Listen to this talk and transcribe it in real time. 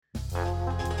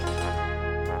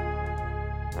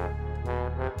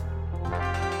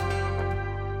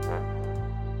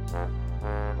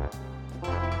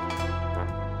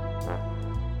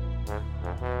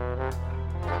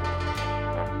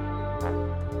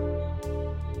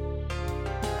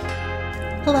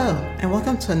Hello, and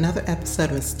welcome to another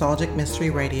episode of Nostalgic Mystery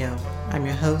Radio. I'm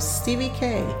your host, Stevie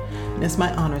K, and it's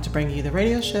my honor to bring you the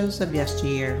radio shows of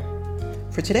yesteryear.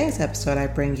 For today's episode, I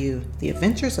bring you The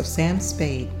Adventures of Sam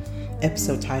Spade,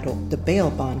 episode titled The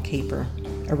Bail Bond Caper,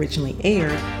 originally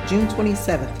aired June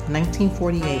 27,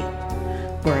 1948,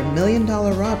 where $1 million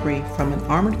robbery from an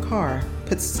armored car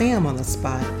puts Sam on the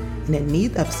spot and in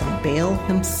need of some bail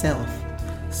himself.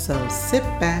 So sit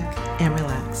back and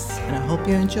relax, and I hope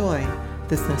you enjoy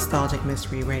this Nostalgic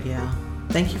Mystery Radio.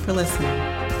 Thank you for listening.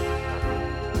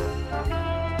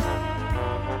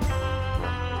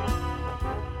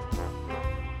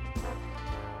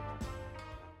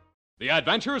 The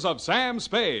Adventures of Sam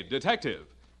Spade, Detective,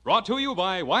 brought to you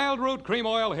by Wild Root Cream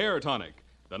Oil Hair Tonic,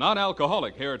 the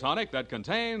non-alcoholic hair tonic that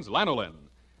contains lanolin.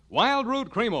 Wild Root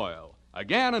Cream Oil,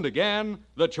 again and again,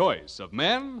 the choice of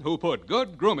men who put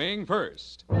good grooming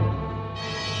first.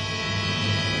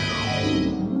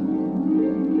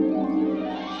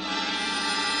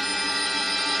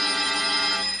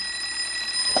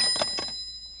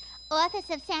 Office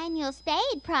of Samuel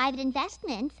Spade, Private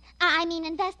Investigations.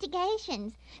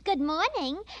 Good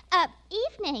morning.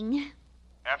 Evening.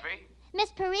 Effie?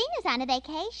 Miss Perrine is on a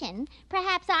vacation.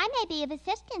 Perhaps I may be of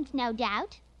assistance, no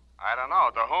doubt. I don't know.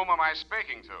 To whom am I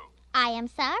speaking to? I am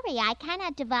sorry. I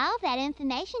cannot divulge that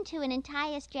information to an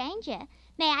entire stranger.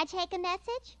 May I take a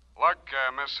message? Look,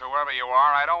 Miss Whoever you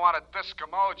are, I don't want to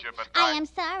discommode you, but I am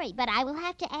sorry, but I will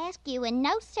have to ask you in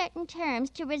no certain terms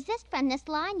to resist from this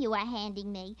line you are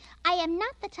handing me. I am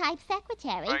not the type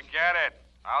secretary. Forget it.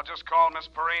 I'll just call Miss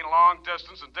Perrine long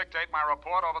distance and dictate my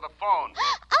report over the phone.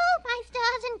 Oh, my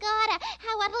stars and garter,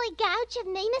 how utterly gouch of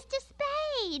me, Mr.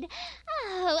 Spade.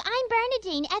 Oh, I'm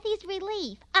Bernadine, Effie's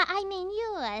relief. I mean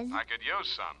yours. I could use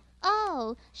some.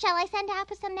 Oh, shall I send out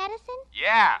for some medicine?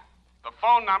 Yeah. The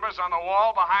phone number's on the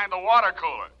wall behind the water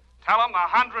cooler. Tell them the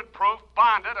 100 proof,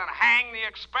 bonded, and hang the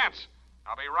expense.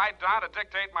 I'll be right down to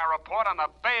dictate my report on the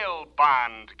bail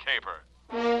bond caper.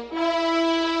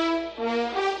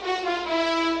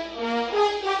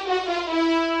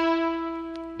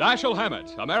 Dashiell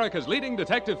Hammett, America's leading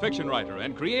detective fiction writer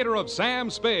and creator of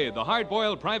Sam Spade, the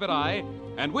hard-boiled private eye,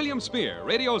 and William Spear,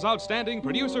 radio's outstanding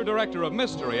producer-director of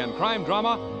mystery and crime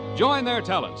drama, join their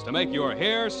talents to make your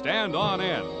hair stand on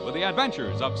end with the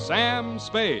adventures of Sam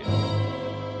Spade.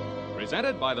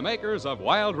 Presented by the makers of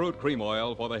Wild Root Cream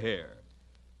Oil for the hair.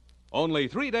 Only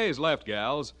 3 days left,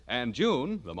 gals, and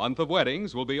June, the month of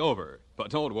weddings, will be over.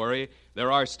 But don't worry,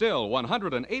 there are still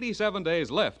 187 days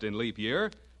left in leap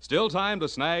year. Still time to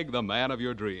snag the man of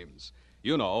your dreams.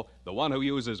 You know, the one who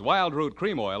uses Wild Root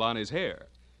Cream Oil on his hair.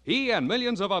 He and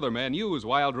millions of other men use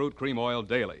Wild Root Cream Oil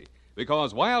daily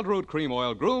because Wild Root Cream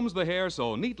Oil grooms the hair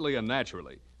so neatly and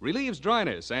naturally, relieves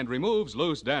dryness, and removes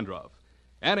loose dandruff.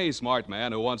 Any smart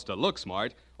man who wants to look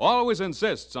smart always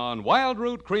insists on Wild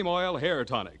Root Cream Oil Hair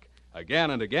Tonic. Again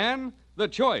and again, the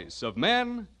choice of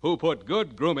men who put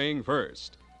good grooming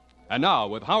first. And now,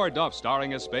 with Howard Duff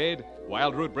starring as Spade,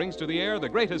 Wild Root brings to the air the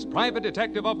greatest private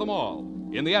detective of them all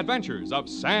in The Adventures of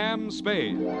Sam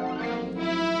Spade.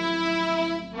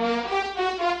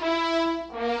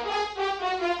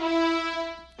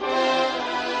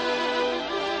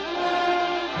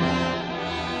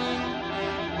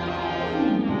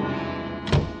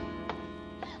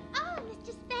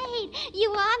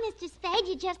 You are, Mr. Spade.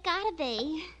 You just gotta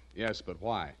be. Yes, but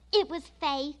why? It was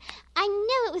fate. I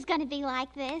knew it was going to be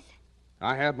like this.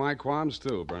 I had my qualms,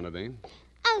 too, Bernadine.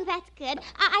 Oh, that's good.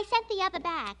 I sent the other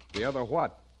back. The other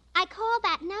what? I called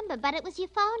that number, but it was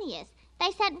euphonious. They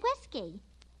said whiskey.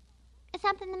 Is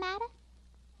something the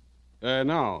matter?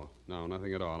 No,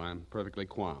 nothing at all. I'm perfectly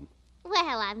calm.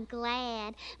 Well, I'm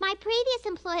glad. My previous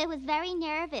employer was very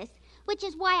nervous, which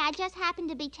is why I just happened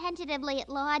to be tentatively at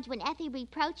large when Effie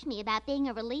reproached me about being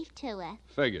a relief to her.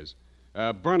 Figures.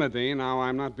 Bernadine, now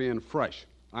I'm not being fresh.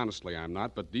 Honestly, I'm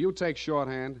not. But do you take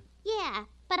shorthand? Yeah,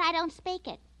 but I don't speak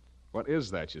it. What is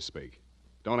that you speak?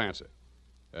 Don't answer.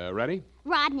 Ready?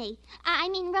 Rodney. I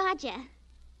mean Roger.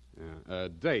 Yeah.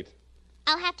 Date?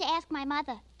 I'll have to ask my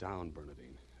mother. Down, Bernadine.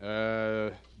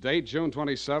 Date, June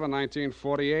 27,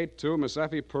 1948, to Miss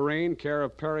Effie Perrine, care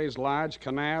of Perry's Lodge,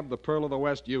 Kanab, the Pearl of the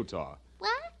West, Utah.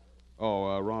 What?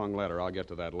 Oh, wrong letter. I'll get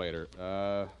to that later.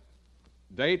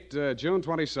 Date, June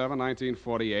 27,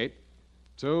 1948,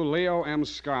 to Leo M.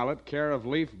 Scarlett, care of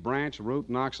Leaf Branch, Root,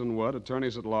 Knox and Wood,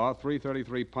 attorneys at law,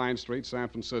 333 Pine Street, San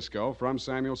Francisco, from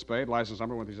Samuel Spade, license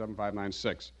number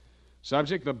 137596.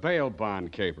 Subject, the bail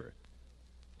bond caper.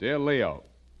 Dear Leo,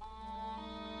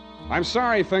 I'm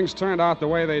sorry things turned out the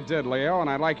way they did, Leo, and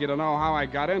I'd like you to know how I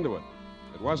got into it.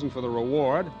 It wasn't for the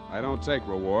reward. I don't take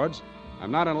rewards.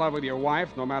 I'm not in love with your wife,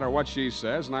 no matter what she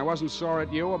says, and I wasn't sore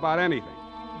at you about anything.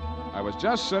 I was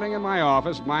just sitting in my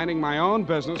office, minding my own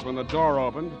business, when the door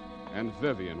opened and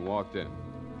Vivian walked in.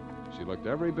 She looked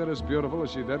every bit as beautiful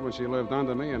as she did when she lived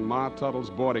under me in Ma Tuttle's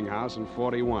boarding house in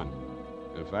 41.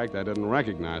 In fact, I didn't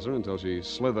recognize her until she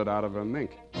slithered out of her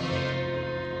mink.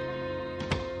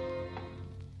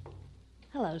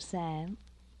 Hello, Sam.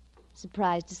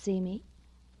 Surprised to see me?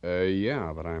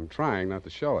 Yeah, but I'm trying not to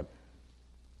show it.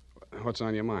 What's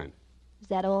on your mind? Is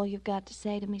that all you've got to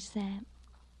say to me, Sam?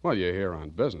 Well, you're here on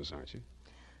business, aren't you?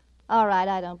 All right,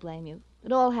 I don't blame you.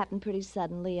 It all happened pretty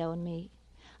sudden, Leo and me.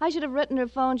 I should have written or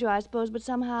phoned you, I suppose, but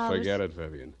somehow... Forget it,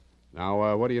 Vivian.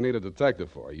 Now, what do you need a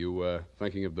detective for? You,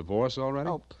 thinking of divorce already?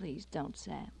 Oh, please don't,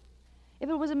 Sam. If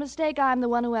it was a mistake, I'm the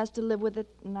one who has to live with it,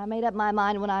 and I made up my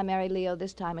mind when I married Leo.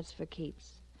 This time it's for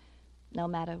keeps. No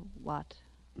matter what.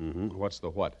 Mm-hmm. What's the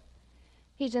what?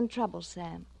 He's in trouble,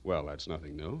 Sam. Well, that's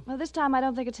nothing new. Well, this time I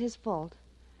don't think it's his fault.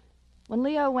 When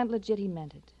Leo went legit, he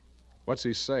meant it. What's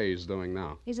he say he's doing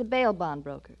now? He's a bail bond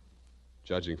broker.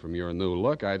 Judging from your new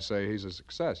look, I'd say he's a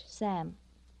success. Sam,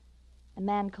 a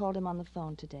man called him on the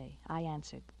phone today. I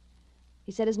answered.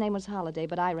 He said his name was Holliday,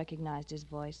 but I recognized his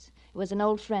voice. It was an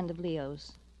old friend of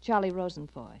Leo's, Charlie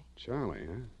Rosenfoy. Charlie,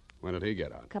 huh? When did he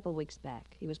get out? A couple weeks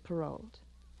back. He was paroled.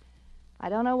 I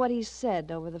don't know what he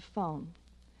said over the phone,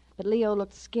 but Leo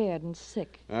looked scared and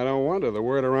sick. I don't wonder. The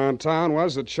word around town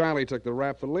was that Charlie took the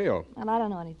rap for Leo. Well, I don't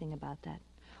know anything about that.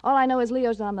 All I know is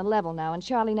Leo's on the level now, and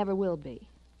Charlie never will be.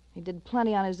 He did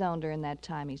plenty on his own during that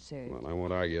time he served. Well, I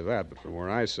won't argue that, but from where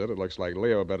I sit, it looks like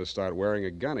Leo better start wearing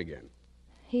a gun again.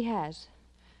 He has.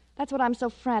 That's what I'm so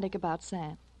frantic about,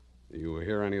 Sam. You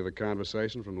hear any of the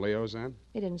conversation from Leo's end?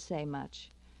 He didn't say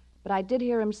much, but I did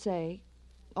hear him say,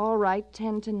 "All right,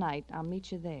 10 tonight. I'll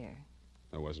meet you there."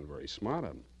 That wasn't very smart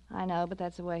of him. I know, but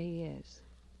that's the way he is.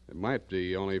 It might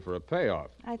be only for a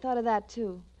payoff. I thought of that,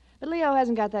 too. But Leo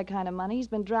hasn't got that kind of money. He's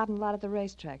been dropping a lot at the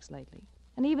racetracks lately.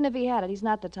 And even if he had it, he's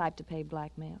not the type to pay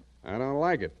blackmail. I don't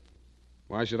like it.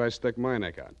 Why should I stick my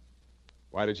neck out?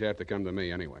 Why did you have to come to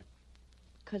me anyway?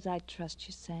 'Cause I trust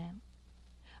you, Sam.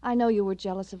 I know you were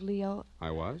jealous of Leo.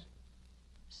 I was?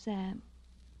 Sam,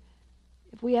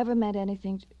 if we ever meant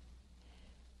anything...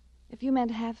 If you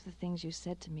meant half the things you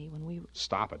said to me when we...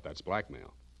 Stop it. That's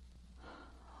blackmail.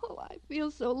 Oh, I feel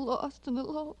so lost and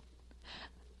alone.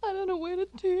 I don't know where to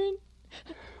turn.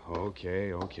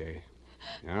 Okay.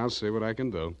 I'll see what I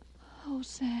can do. Oh,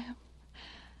 Sam,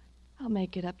 I'll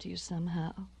make it up to you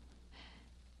somehow.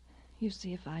 You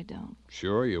see if I don't.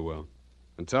 Sure you will.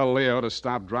 And tell Leo to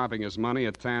stop dropping his money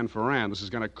at Tan Ferran. This is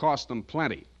going to cost him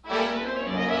plenty.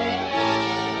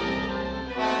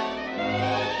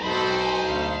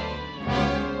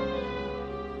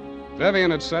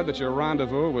 Vivian had said that your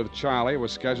rendezvous with Charlie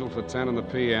was scheduled for 10 in the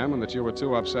p.m. and that you were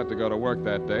too upset to go to work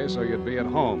that day, so you'd be at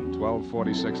home,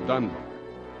 1246 Dunbar.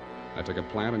 I took a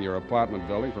plant in your apartment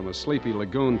building from a Sleepy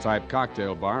Lagoon-type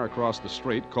cocktail bar across the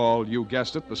street called, you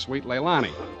guessed it, the Sweet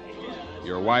Leilani.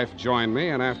 Your wife joined me,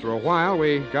 and after a while,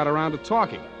 we got around to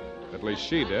talking. At least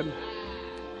she did.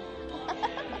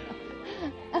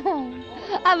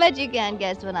 I bet you can't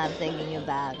guess what I'm thinking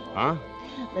about. Huh?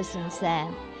 Listen,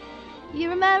 Sam. You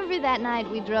remember that night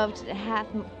we drove to Half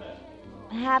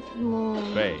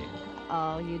Moon... Bay.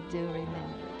 Oh, you do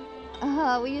remember.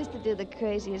 Oh, we used to do the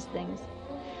craziest things.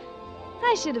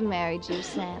 I should have married you,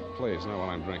 Sam. Please, not while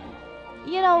I'm drinking.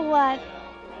 You know what?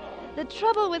 The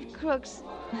trouble with crooks...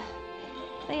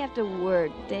 They have to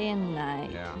work day and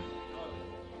night. Yeah.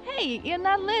 Hey, you're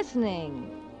not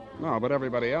listening. No, but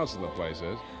everybody else in the place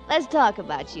is. Let's talk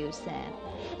about you, Sam.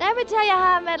 Did I ever tell you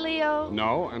how I met Leo?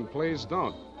 No, and please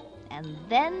don't. And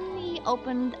then he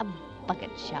opened a bucket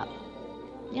shop.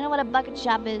 You know what a bucket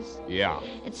shop is? Yeah.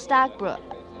 It's stock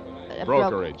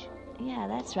Brokerage. Yeah,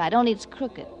 that's right. Only it's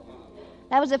crooked.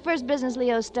 That was the first business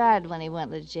Leo started when he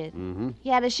went legit. Mm-hmm. He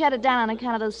had to shut it down on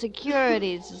account of those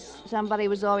securities. Somebody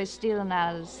was always stealing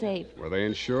out of the safe. Were they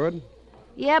insured?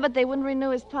 Yeah, but they wouldn't renew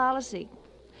his policy.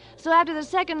 So after the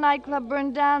second nightclub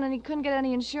burned down, and he couldn't get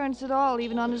any insurance at all,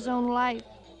 even on his own life.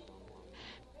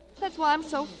 That's why I'm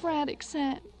so frantic,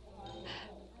 Sam.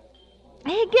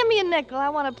 Hey, give me a nickel. I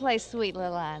want to play Sweet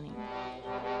Leilani.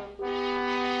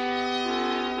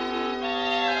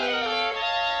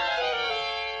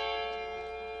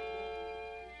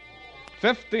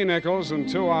 $50 nickels, and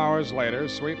 2 hours later,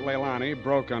 Sweet Leilani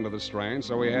broke under the strain,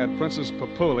 so we had Princess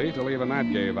Papuli to leave, and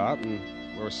that gave out, and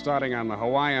we were starting on the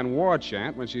Hawaiian war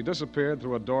chant when she disappeared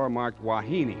through a door marked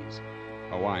Wahines,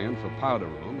 Hawaiian for powder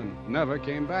room, and never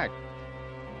came back.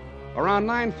 Around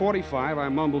 9:45, I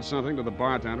mumbled something to the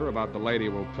bartender about the lady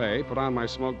will pay, put on my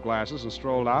smoked glasses, and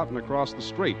strolled out and across the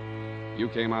street. You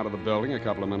came out of the building a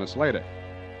couple of minutes later.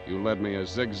 You led me a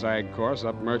zigzag course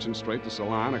up Merchant Street to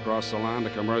Salon, across Salon to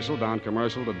Commercial, down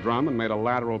Commercial to Drum, and made a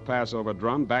lateral pass over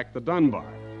Drum back to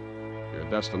Dunbar. Your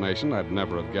destination, I'd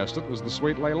never have guessed it, was the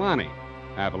Sweet Leilani.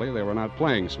 Happily, they were not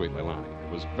playing Sweet Leilani.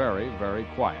 It was very, very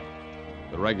quiet.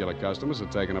 The regular customers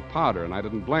had taken a powder, and I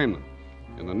didn't blame them.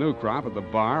 In the new crop at the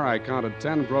bar, I counted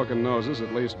 10 broken noses,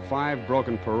 at least 5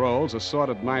 broken paroles,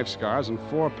 assorted knife scars, and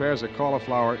 4 pairs of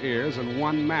cauliflower ears, and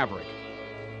 1 maverick.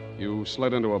 You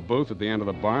slid into a booth at the end of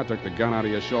the bar, took the gun out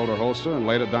of your shoulder holster, and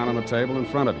laid it down on the table in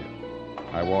front of you.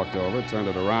 I walked over, turned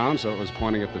it around so it was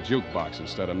pointing at the jukebox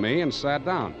instead of me, and sat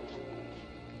down.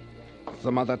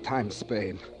 Some other time,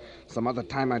 Spade. Some other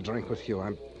time I drink with you.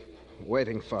 I'm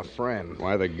waiting for a friend.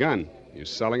 Why the gun? You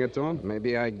selling it to him?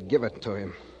 Maybe I give it to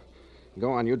him.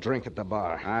 Go on, you drink at the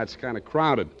bar. It's kind of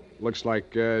crowded. Looks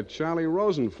like Charlie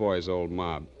Rosenfoy's old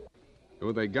mob. Who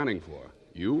are they gunning for?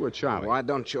 You or Charlie? Why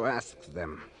don't you ask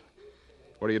them?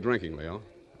 What are you drinking, Leo?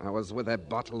 I was with that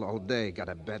bottle all day. Got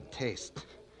a bad taste.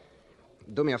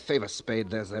 Do me a favor, Spade.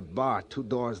 There's a bar 2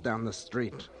 doors down the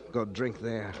street. Go drink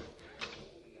there.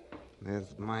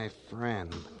 There's my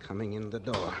friend coming in the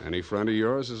door. Any friend of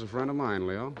yours is a friend of mine,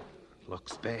 Leo. Look,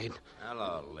 Spade.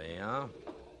 Hello, Leo.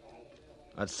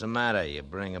 What's the matter? You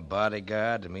bring a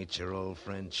bodyguard to meet your old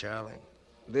friend Charlie?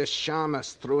 This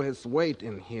shamus threw his weight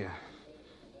in here.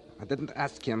 I didn't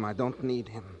ask him. I don't need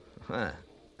him. Huh.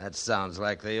 That sounds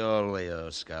like the old Leo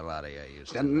Scarlatti I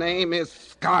used to The know. name is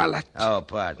Scarlet. Oh,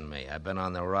 pardon me. I've been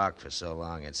on the rock for so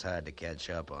long, it's hard to catch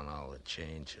up on all the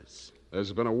changes.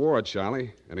 There's been a war,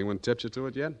 Charlie. Anyone tipped you to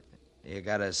it yet? You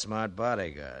got a smart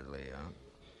bodyguard, Leo.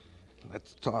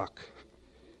 Let's talk.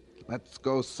 Let's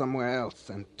go somewhere else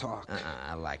and talk.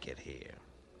 I like it here.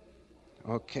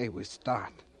 Okay, we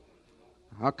start.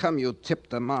 How come you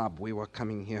tipped the mob we were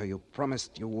coming here? You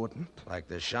promised you wouldn't. Like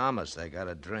the shamus, they got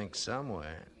a drink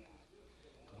somewhere.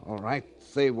 All right,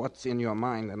 say what's in your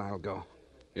mind and I'll go.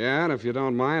 Yeah, and if you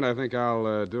don't mind, I think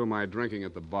I'll do my drinking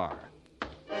at the bar.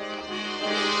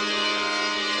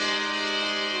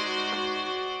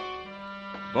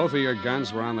 Both of your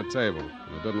guns were on the table.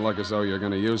 It didn't look as though you were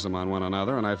going to use them on one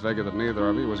another, and I figured that neither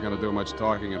of you was going to do much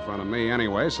talking in front of me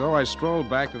anyway, so I strolled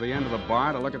back to the end of the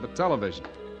bar to look at the television.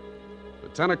 The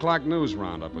 10 o'clock news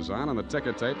roundup was on, and the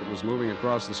ticker tape that was moving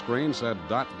across the screen said ...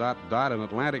 in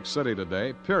Atlantic City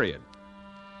today, period.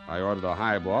 I ordered a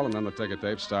highball, and then the ticker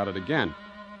tape started again.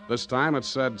 This time it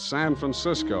said San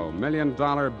Francisco, $1 million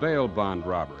bail bond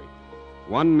robbery.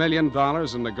 $1 million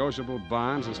in negotiable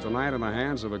bonds is tonight in the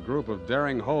hands of a group of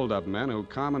daring hold-up men who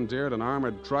commandeered an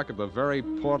armored truck at the very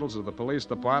portals of the police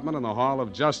department in the Hall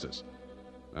of Justice.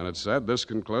 Then it said, this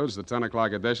concludes the 10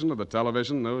 o'clock edition of the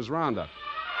television news roundup.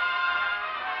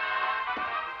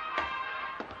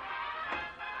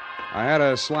 I had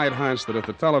a slight hunch that if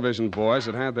the television boys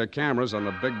had had their cameras on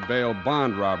the big bail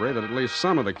bond robbery, that at least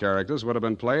some of the characters would have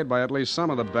been played by at least some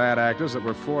of the bad actors that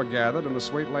were foregathered in the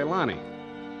Sweet Leilani.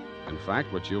 In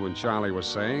fact, what you and Charlie were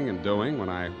saying and doing when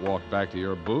I walked back to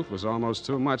your booth was almost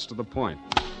too much to the point.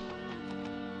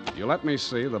 You let me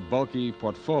see the bulky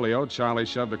portfolio Charlie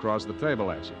shoved across the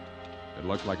table at you. It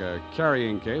looked like a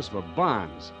carrying case for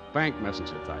bonds, bank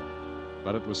messenger type.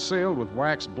 But it was sealed with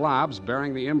wax blobs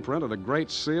bearing the imprint of the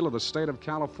Great Seal of the state of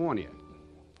California.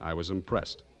 I was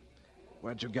impressed.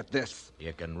 Where'd you get this?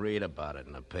 You can read about it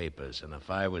in the papers, and if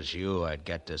I was you, I'd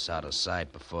get this out of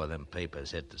sight before them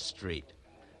papers hit the street.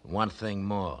 One thing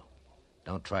more.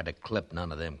 Don't try to clip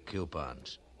none of them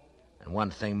coupons. And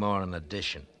one thing more in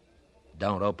addition.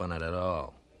 Don't open it at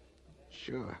all.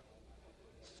 Sure.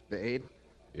 Spade,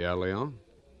 Yeah, Leon?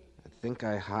 I think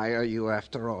I hire you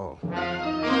after all.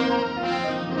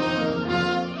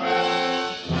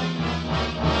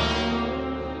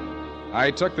 I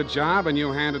took the job, and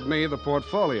you handed me the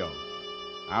portfolio.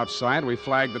 Outside, we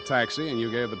flagged the taxi, and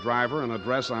you gave the driver an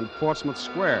address on Portsmouth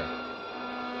Square.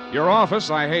 Your office,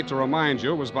 I hate to remind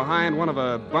you, was behind one of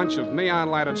a bunch of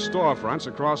neon-lighted storefronts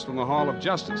across from the Hall of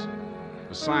Justice.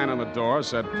 The sign on the door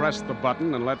said, press the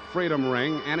button and let freedom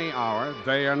ring any hour,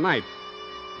 day or night.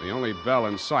 The only bell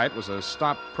in sight was a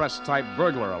stop-press-type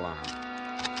burglar alarm.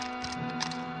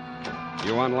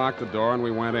 You unlocked the door, and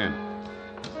we went in.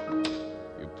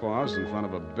 You paused in front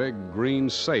of a big green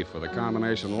safe with a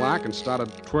combination lock and started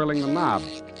twirling the knob.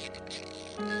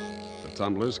 The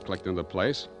tumblers clicked into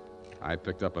place. I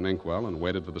picked up an inkwell and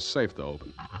waited for the safe to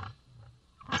open.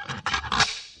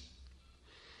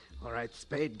 All right,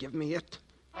 Spade, give me it.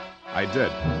 I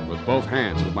did, with both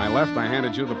hands. With my left, I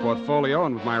handed you the portfolio,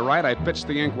 and with my right, I pitched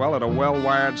the inkwell at a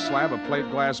well-wired slab of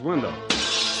plate glass window.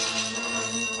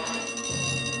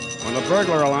 When the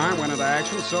burglar alarm went into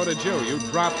action, so did you. You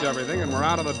dropped everything and were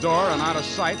out of the door and out of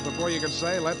sight before you could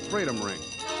say, let freedom ring.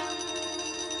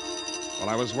 While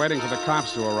I was waiting for the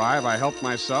cops to arrive, I helped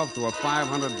myself to a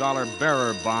 $500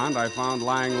 bearer bond I found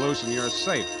lying loose in your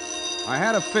safe. I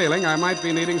had a feeling I might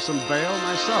be needing some bail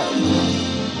myself.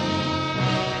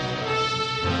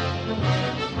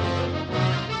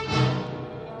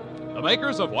 The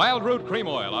makers of Wild Root Cream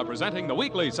Oil are presenting the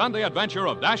weekly Sunday adventure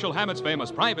of Dashiell Hammett's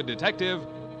famous private detective,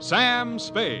 Sam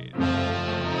Spade.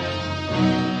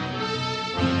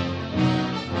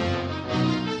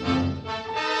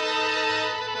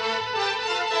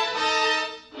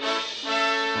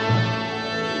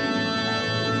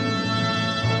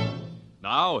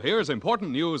 Now, here's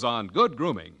important news on good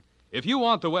grooming. If you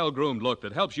want the well-groomed look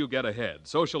that helps you get ahead,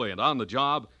 socially and on the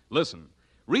job, listen.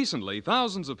 Recently,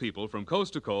 thousands of people from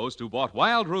coast to coast who bought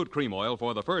Wild Root Cream Oil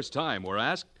for the first time were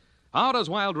asked, how does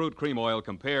Wild Root Cream Oil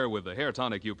compare with the hair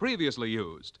tonic you previously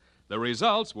used? The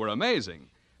results were amazing.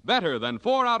 Better than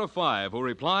 4 out of 5 who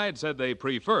replied said they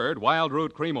preferred Wild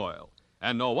Root Cream Oil.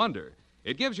 And no wonder.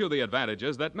 It gives you the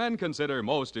advantages that men consider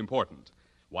most important.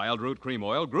 Wild Root Cream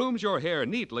Oil grooms your hair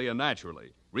neatly and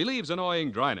naturally, relieves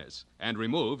annoying dryness, and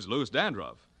removes loose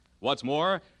dandruff. What's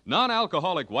more,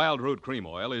 non-alcoholic Wild Root Cream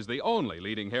Oil is the only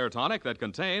leading hair tonic that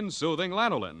contains soothing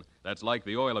lanolin. That's like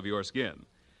the oil of your skin.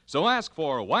 So ask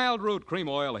for Wild Root Cream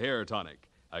Oil Hair Tonic.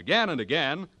 Again and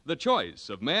again, the choice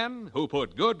of men who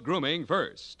put good grooming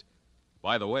first.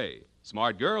 By the way,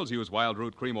 smart girls use Wild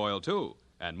Root Cream Oil too,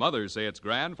 and mothers say it's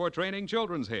grand for training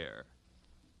children's hair.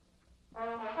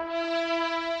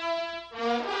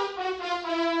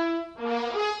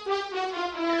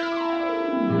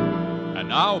 And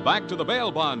now, back to the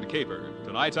bail bond caper.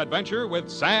 Tonight's adventure with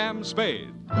Sam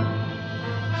Spade.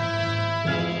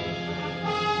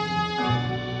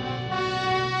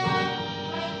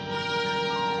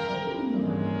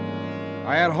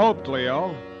 I had hoped,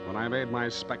 Leo, when I made my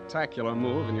spectacular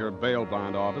move in your bail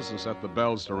bond office and set the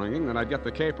bells to ringing, that I'd get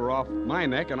the caper off my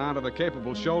neck and onto the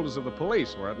capable shoulders of the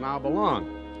police, where it now belonged.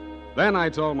 Then I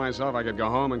told myself I could go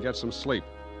home and get some sleep.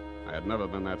 I had never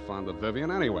been that fond of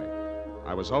Vivian anyway.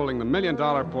 I was holding the $1 million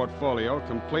portfolio,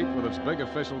 complete with its big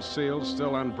official seal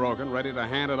still unbroken, ready to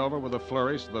hand it over with a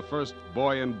flourish to the first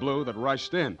boy in blue that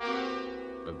rushed in.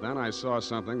 But then I saw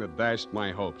something that dashed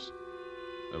my hopes.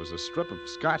 There was a strip of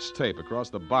Scotch tape across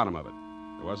the bottom of it.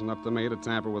 It wasn't up to me to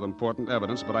tamper with important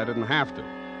evidence, but I didn't have to.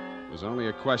 It was only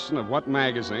a question of what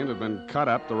magazine had been cut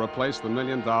up to replace the $1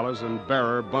 million in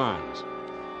bearer bonds.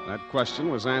 That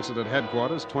question was answered at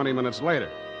headquarters 20 minutes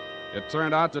later. It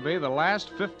turned out to be the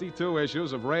last 52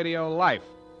 issues of Radio Life,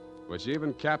 which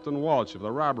even Captain Walsh of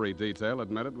the robbery detail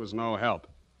admitted was no help.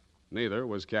 Neither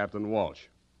was Captain Walsh.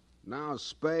 Now,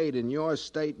 Spade, in your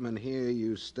statement here,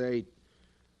 you state,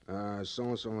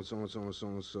 so-and-so,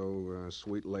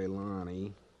 Sweet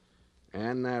Leilani,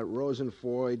 and that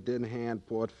Rosenfoy did hand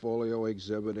portfolio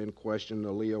exhibit in question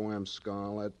to Leo M.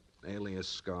 Scarlett,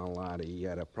 alias Scarlatti,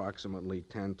 at approximately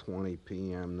 10:20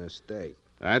 p.m. this date.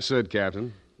 That's it,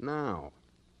 Captain. Now,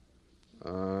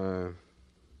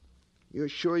 you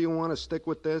sure you want to stick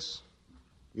with this?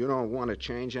 You don't want to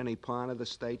change any part of the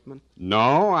statement?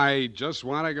 No, I just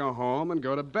want to go home and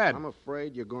go to bed. I'm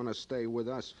afraid you're going to stay with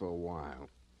us for a while.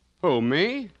 Who,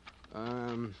 me?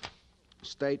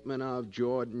 Statement of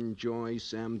Jordan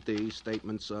Joyce, M.D.,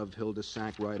 statements of Hilda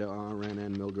Sackwriter, R.N.,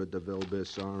 and Mildred DeVille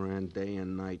Biss, R.N., day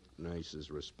and night nurses,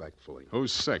 respectfully.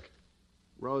 Who's sick?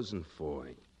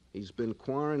 Rosenfoy. He's been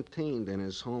quarantined in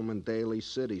his home in Daly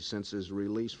City since his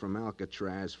release from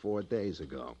Alcatraz 4 days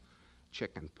ago.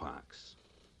 Chicken pox.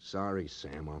 Sorry,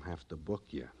 Sam, I'll have to book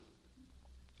you.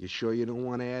 You sure you don't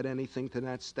want to add anything to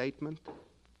that statement?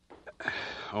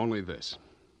 Only this.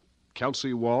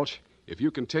 Kelsey Walsh, if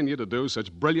you continue to do such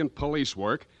brilliant police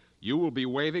work, you will be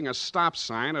waving a stop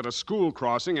sign at a school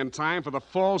crossing in time for the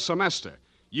fall semester.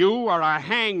 You are a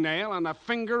hangnail on the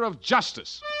finger of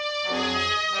justice.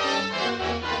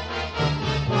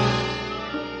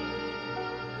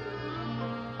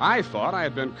 I thought I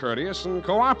had been courteous and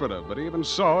cooperative, but even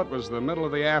so, it was the middle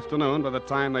of the afternoon by the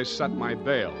time they set my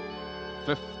bail.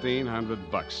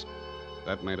 $1,500.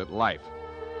 That made it life.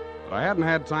 But I hadn't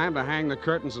had time to hang the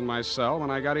curtains in my cell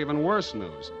when I got even worse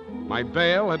news. My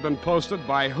bail had been posted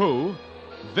by who?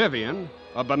 Vivian,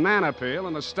 a banana peel,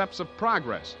 and the steps of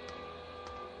progress.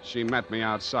 She met me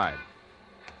outside.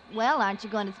 Well, aren't you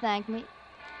going to thank me?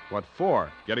 What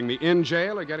for? Getting me in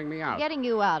jail or getting me out? Getting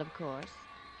you out, of course.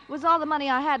 It was all the money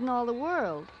I had in all the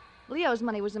world. Leo's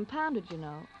money was impounded, you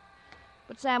know.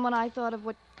 But, Sam, when I thought of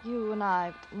what you and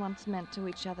I once meant to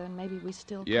each other, and maybe we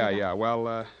still could... Yeah.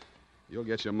 Well, you'll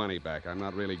get your money back. I'm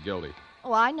not really guilty.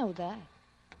 Oh, I know that.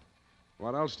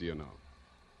 What else do you know?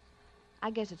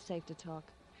 I guess it's safe to talk.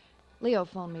 Leo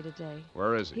phoned me today.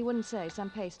 Where is he? He wouldn't say. Some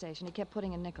pay station. He kept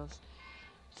putting in nickels.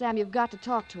 Sam, you've got to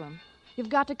talk to him. You've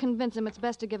got to convince him it's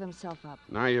best to give himself up.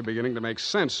 Now you're beginning to make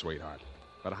sense, sweetheart.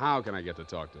 But how can I get to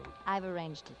talk to him? I've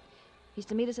arranged it. He's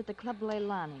to meet us at the Club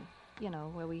Leilani. You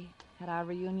know, where we had our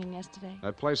reunion yesterday.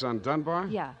 That place on Dunbar?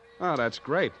 Yeah. Oh, that's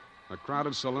great. A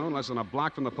crowded saloon less than a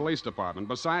block from the police department.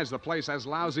 Besides, the place has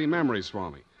lousy memories for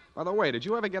me. By the way, did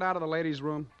you ever get out of the ladies'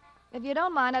 room? If you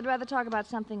don't mind, I'd rather talk about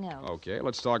something else. Okay,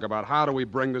 let's talk about how do we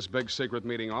bring this big secret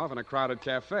meeting off in a crowded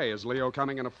cafe. Is Leo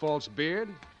coming in a false beard?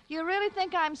 You really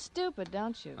think I'm stupid,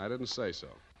 don't you? I didn't say so.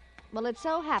 Well, it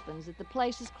so happens that the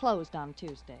place is closed on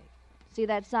Tuesday. See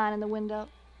that sign in the window?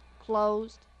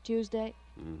 Closed Tuesday?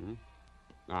 Mm-hmm.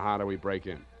 Now, how do we break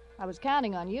in? I was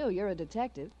counting on you. You're a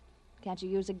detective. Can't you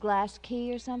use a glass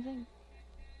key or something?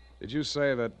 Did you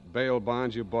say that bail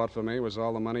bond you bought for me was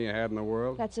all the money you had in the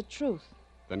world? That's the truth.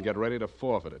 Then get ready to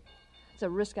forfeit it. It's a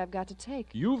risk I've got to take.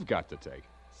 You've got to take.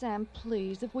 Sam,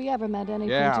 please, if we ever meant anything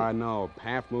Yeah, to... I know.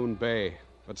 Half Moon Bay.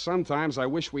 But sometimes I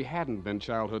wish we hadn't been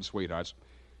childhood sweethearts.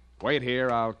 Wait here.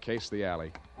 I'll case the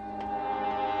alley.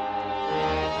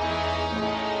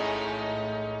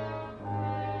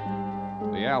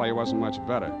 The alley wasn't much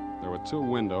better. There were 2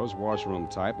 windows, washroom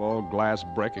type, all glass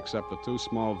brick, except the 2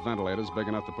 small ventilators big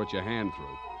enough to put your hand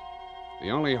through. The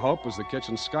only hope was the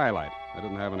kitchen skylight. I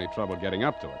didn't have any trouble getting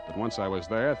up to it, but once I was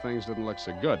there, things didn't look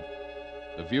so good.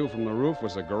 The view from the roof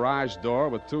was a garage door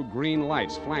with 2 green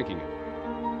lights flanking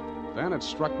it. Then it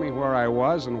struck me where I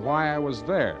was and why I was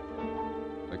there.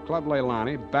 The Club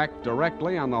Leilani backed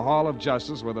directly on the Hall of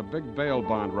Justice where the big bail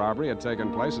bond robbery had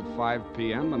taken place at 5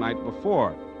 p.m. the night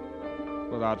before.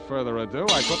 Without further ado,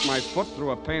 I put my foot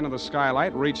through a pane of the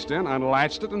skylight, reached in,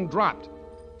 unlatched it, and dropped.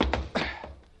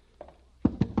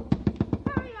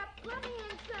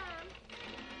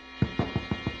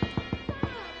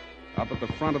 Up at the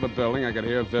front of the building, I could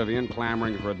hear Vivian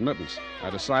clamoring for admittance. I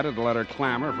decided to let her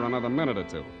clamor for another minute or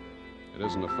 2. It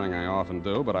isn't a thing I often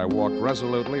do, but I walked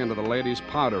resolutely into the ladies'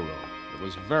 powder room. It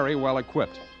was very well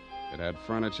equipped. It had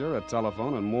furniture, a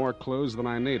telephone, and more clues than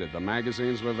I needed. The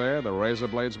magazines were there, the razor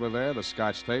blades were there, the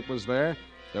Scotch tape was there.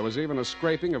 There was even a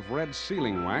scraping of red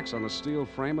sealing wax on the steel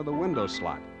frame of the window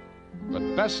slot.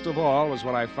 But best of all was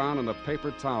what I found in the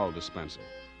paper towel dispenser.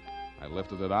 I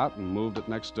lifted it out and moved it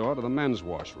next door to the men's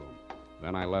washroom.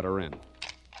 Then I let her in.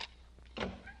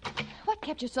 What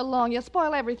kept you so long? You'll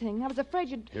spoil everything. I was afraid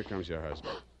you'd... Here comes your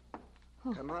husband.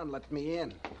 Come on, let me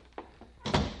in.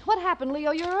 What happened,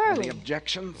 Leo? You're early. Any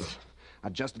objections? I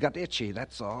just got itchy,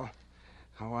 that's all.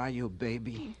 How are you,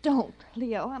 baby? Don't,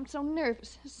 Leo. I'm so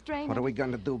nervous. Strained. What are we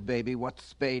going to do, baby? What's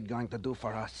Spade going to do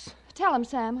for us? Tell him,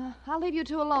 Sam. I'll leave you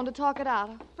 2 alone to talk it out.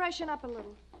 I'll freshen up a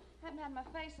little. Haven't had my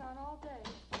face on all day.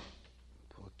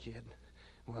 Poor kid.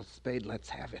 Well, Spade, let's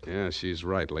have it. Yeah, she's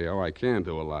right, Leo. I can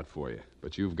do a lot for you.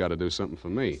 But you've got to do something for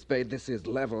me. Spade, this is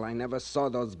level. I never saw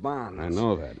those bonds. I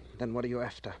know that. Then what are you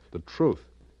after? The truth.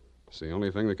 It's the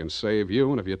only thing that can save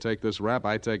you, and if you take this rap,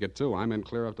 I take it too. I'm in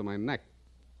clear up to my neck.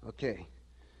 Okay.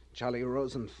 Charlie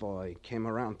Rosenfoy came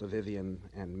around to Vivian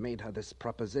and made her this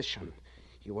proposition.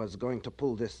 He was going to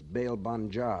pull this bail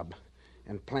bond job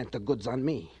and plant the goods on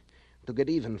me to get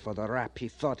even for the rap he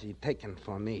thought he'd taken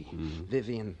for me. Mm-hmm.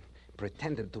 Vivian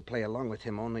pretended to play along with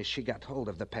him, only she got hold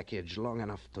of the package long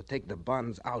enough to take the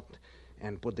bonds out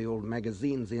and put the old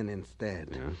magazines in instead.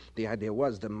 Yeah? The idea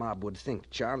was the mob would think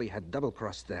Charlie had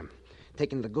double-crossed them,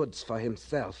 taken the goods for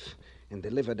himself, and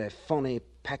delivered a phony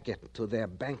packet to their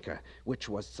banker, which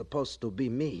was supposed to be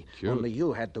me. Sure. Only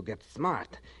you had to get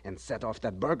smart and set off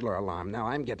that burglar alarm. Now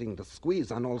I'm getting the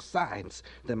squeeze on all sides.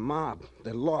 The mob,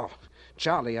 the law,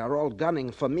 Charlie are all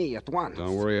gunning for me at once.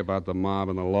 Don't worry about the mob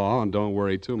and the law, and don't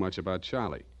worry too much about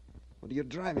Charlie. What are you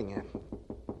driving at?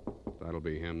 That'll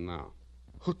be him now.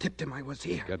 Who tipped him I was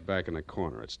here? Get back in the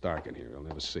corner. It's dark in here. He'll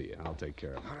never see you. I'll take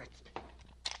care of All him. right.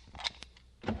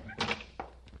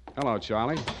 Hello,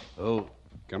 Charlie. Who?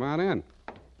 Come on in.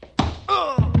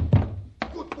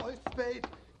 Good boy, Spade.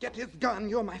 Get his gun.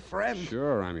 You're my friend.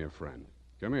 Sure, I'm your friend.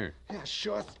 Come here. Yeah,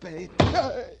 sure, Spade.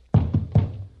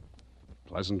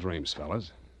 Pleasant dreams,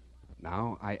 fellas.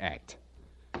 Now I act.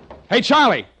 Hey,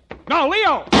 Charlie! No,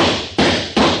 Leo!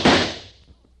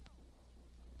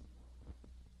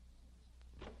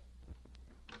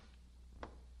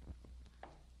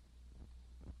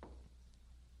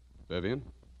 Vivian?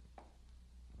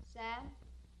 Sam?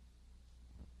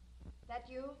 That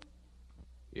you?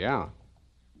 Yeah.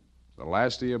 The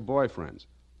last of your boyfriends.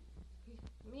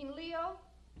 You mean Leo?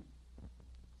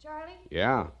 Charlie?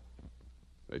 Yeah.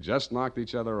 They just knocked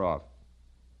each other off.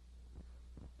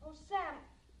 Oh, Sam.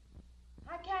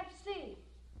 I can't see.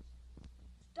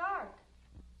 It's dark.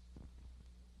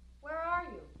 Where are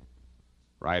you?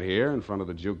 Right here in front of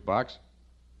the jukebox.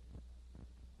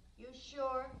 You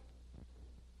sure?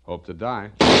 Hope to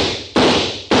die.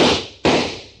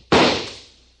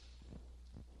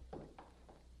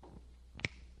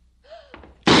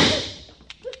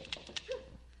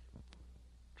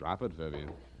 Drop it,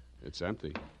 Vivian. It's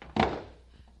empty.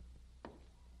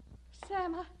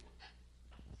 Sam,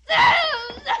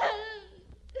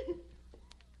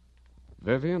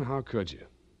 Vivian, how could you?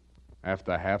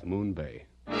 After Half Moon Bay.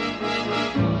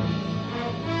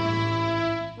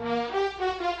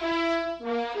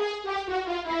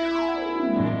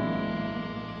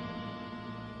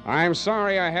 I'm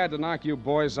sorry I had to knock you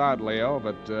boys out, Leo,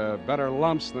 but better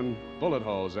lumps than bullet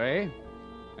holes, eh?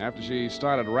 After she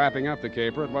started wrapping up the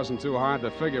caper, it wasn't too hard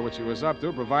to figure what she was up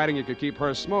to, providing you could keep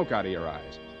her smoke out of your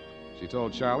eyes. She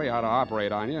told Charlie how to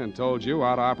operate on you and told you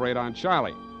how to operate on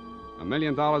Charlie. $1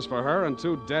 million for her and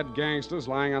 2 dead gangsters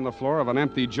lying on the floor of an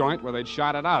empty joint where they'd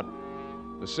shot it out.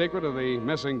 The secret of the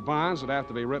missing bonds would have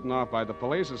to be written off by the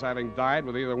police as having died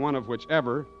with either one of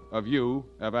whichever of you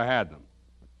ever had them.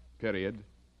 Period.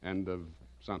 End of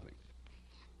something.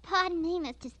 Pardon me,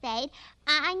 Mr. Spade.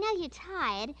 I know you're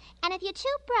tired, and if you're too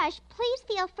brushed, please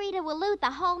feel free to elude the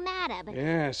whole matter. But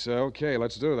Yes, okay,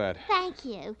 let's do that. thank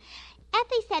you.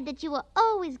 Effie said that you were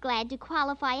always glad to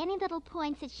qualify any little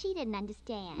points that she didn't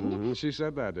understand. She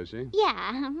said that, did she?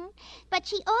 Yeah, but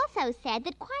she also said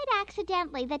that quite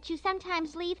accidentally that you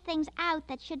sometimes leave things out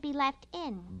that should be left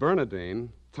in.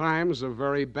 Bernadine, times are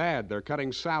very bad. They're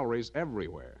cutting salaries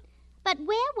everywhere. But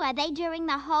where were they during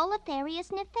the whole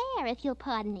Aetherius affair, if you'll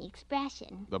pardon the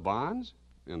expression? The bonds?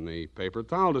 In the paper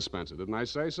towel dispenser, didn't I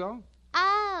say so?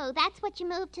 Oh, that's what you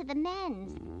moved to the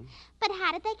men's. But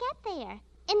how did they get there?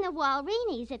 In the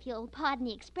Walreenies, if you'll pardon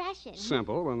the expression.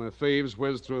 Simple. When the thieves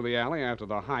whizzed through the alley after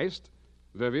the heist,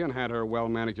 Vivian had her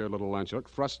well-manicured little lunchhook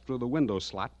thrust through the window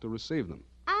slot to receive them.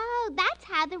 Oh, that's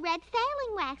how the red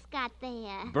sailing wax got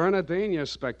there. Bernadine, you're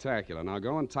spectacular. Now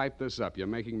go and type this up. You're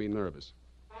making me nervous.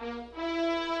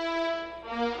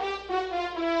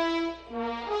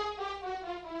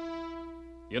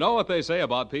 You know what they say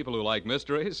about people who like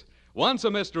mysteries? Once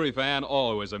a mystery fan,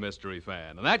 always a mystery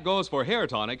fan. And that goes for hair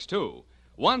tonics, too.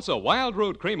 Once a Wild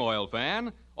Root Cream Oil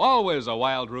fan, always a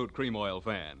Wild Root Cream Oil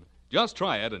fan. Just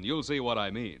try it and you'll see what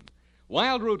I mean.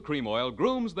 Wild Root Cream Oil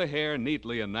grooms the hair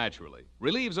neatly and naturally,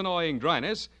 relieves annoying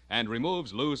dryness, and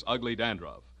removes loose, ugly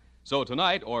dandruff. So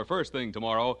tonight, or first thing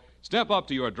tomorrow, step up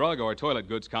to your drug or toilet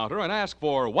goods counter and ask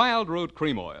for Wild Root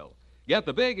Cream Oil. Get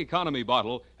the big economy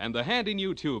bottle and the handy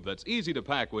new tube that's easy to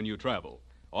pack when you travel.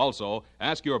 Also,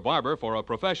 ask your barber for a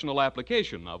professional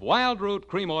application of Wild Root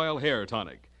Cream Oil Hair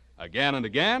Tonic. Again and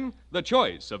again, the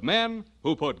choice of men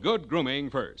who put good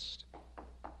grooming first.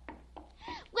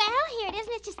 Well, here it is,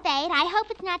 Mr. Spade. I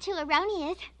hope it's not too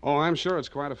erroneous. Oh, I'm sure it's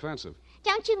quite offensive.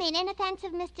 Don't you mean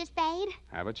inoffensive, Mr. Spade?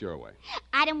 Have it your way.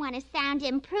 I don't want to sound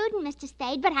imprudent, Mr.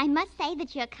 Spade, but I must say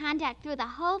that your conduct through the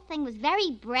whole thing was very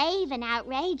brave and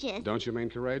outrageous. Don't you mean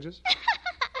courageous?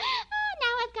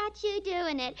 Now I've got you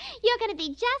doing it. You're going to be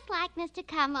just like Mr.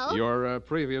 Cummel. Your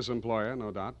previous employer,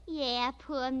 no doubt. Yeah,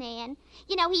 poor man.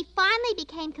 You know, he finally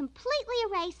became completely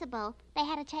erasable. They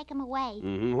had to take him away.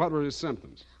 What were his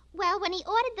symptoms? Well, when he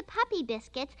ordered the puppy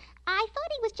biscuits, I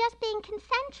thought he was just being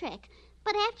concentric.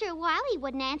 But after a while, he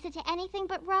wouldn't answer to anything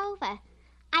but Rover.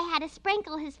 I had to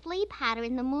sprinkle his flea powder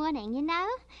in the morning, you know?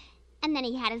 And then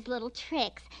he had his little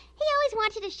tricks. He always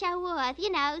wanted to show off,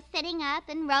 you know, sitting up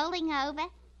and rolling over.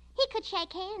 He could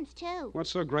shake hands, too. What's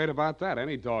so great about that?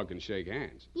 Any dog can shake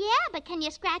hands. Yeah, but can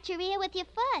you scratch your ear with your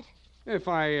foot? If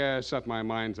I set my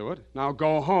mind to it. Now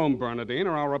go home, Bernadine,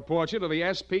 or I'll report you to the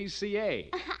SPCA.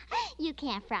 You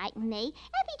can't frighten me.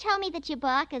 Effie told me that you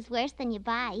bark is worse than you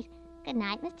bite. Good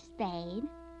night, Mr. Spade.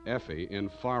 Effie, in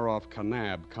far-off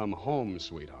Kanab, come home,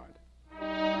 sweetheart.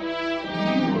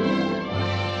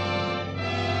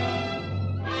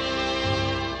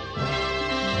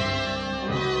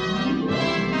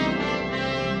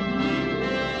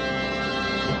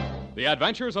 The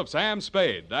Adventures of Sam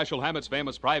Spade, Dashiell Hammett's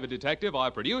famous private detective, are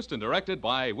produced and directed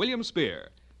by William Spear.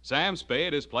 Sam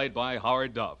Spade is played by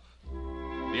Howard Duff.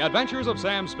 The Adventures of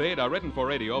Sam Spade are written for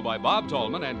radio by Bob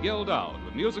Tallman and Gil Dowd,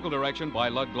 with musical direction by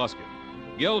Lud Gluskin.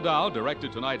 Gil Dowd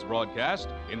directed tonight's broadcast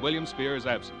in William Spear's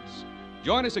absence.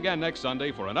 Join us again next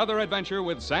Sunday for another adventure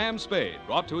with Sam Spade,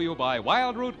 brought to you by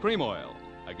Wild Root Cream Oil.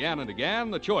 Again and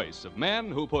again, the choice of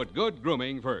men who put good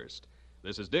grooming first.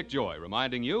 This is Dick Joy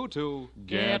reminding you to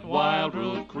get Wild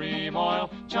Root Cream Oil,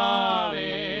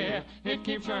 Charlie. It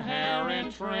keeps your hair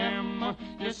in trim.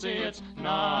 You see, it's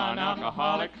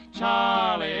non-alcoholic,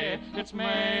 Charlie. It's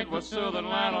made with soothing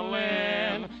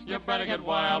lanolin. You better get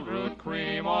Wild Root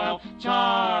Cream Oil,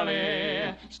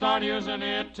 Charlie. Start using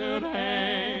it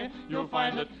today. You'll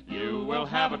find that you You will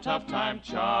have a tough time,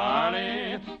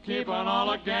 Charlie, keeping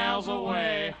all the gals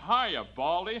away. Hiya,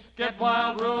 Baldy, get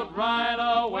Wild Root right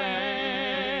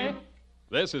away.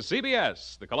 This is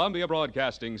CBS, the Columbia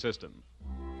Broadcasting System.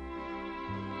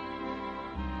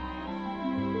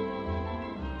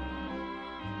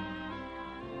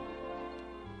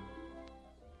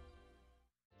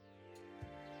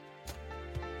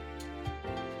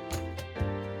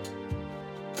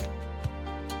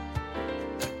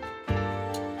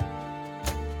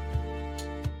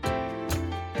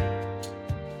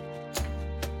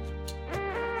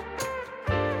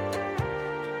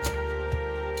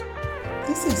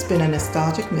 This has been a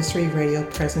Nostalgic Mystery Radio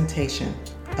presentation.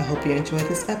 I hope you enjoyed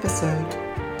this episode.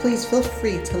 Please feel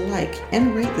free to like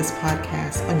and rate this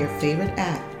podcast on your favorite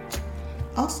app.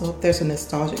 Also, there's a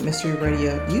Nostalgic Mystery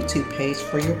Radio YouTube page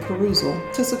for your perusal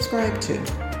to subscribe to.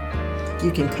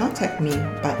 You can contact me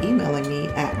by emailing me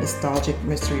at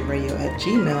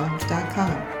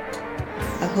nostalgicmysteryradio@gmail.com.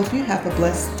 I hope you have a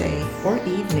blessed day or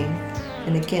evening.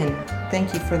 And again,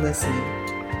 thank you for listening.